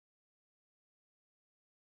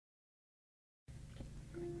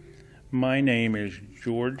My name is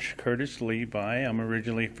George Curtis Levi. I'm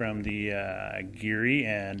originally from the Geary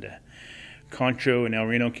and Concho and El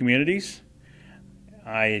Reno communities.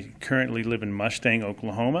 I currently live in Mustang,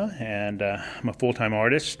 Oklahoma, and I'm a full-time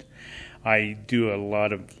artist. I do a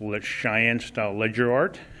lot of Cheyenne-style ledger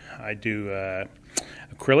art. I do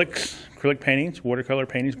acrylic paintings, watercolor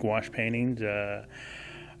paintings, gouache paintings,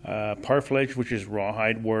 parfleche, which is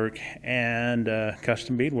rawhide work, and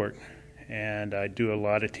custom beadwork. And I do a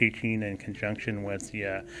lot of teaching in conjunction with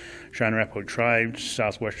the Cheyenne Arapaho Tribes,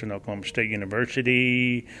 Southwestern Oklahoma State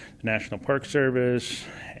University, the National Park Service,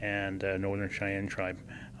 and Northern Cheyenne Tribe.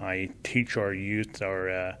 I teach our youth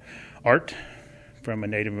our art from a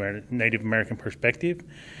Native American perspective,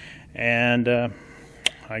 and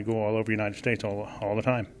I go all over the United States all the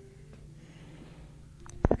time.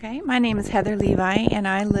 Okay, my name is Heather Levi, and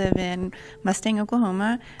I live in Mustang,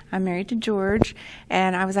 Oklahoma. I'm married to George,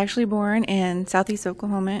 and I was actually born in southeast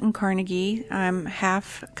Oklahoma in Carnegie. I'm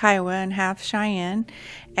half Kiowa and half Cheyenne,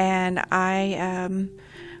 and I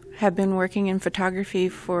have been working in photography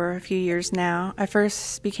for a few years now. I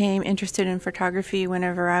first became interested in photography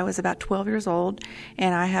whenever I was about 12 years old,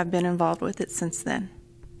 and I have been involved with it since then.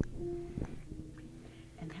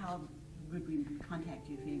 And how would we contact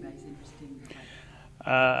you if anybody's interested in your art?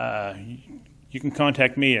 You can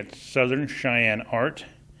contact me at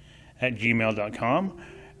southerncheyenneart@gmail.com.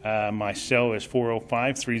 My cell is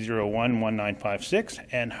 405-301-1956,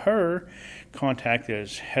 and her contact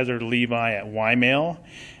is Heather Levi at ymail,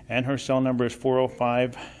 and her cell number is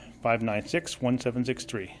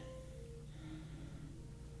 405-596-1763.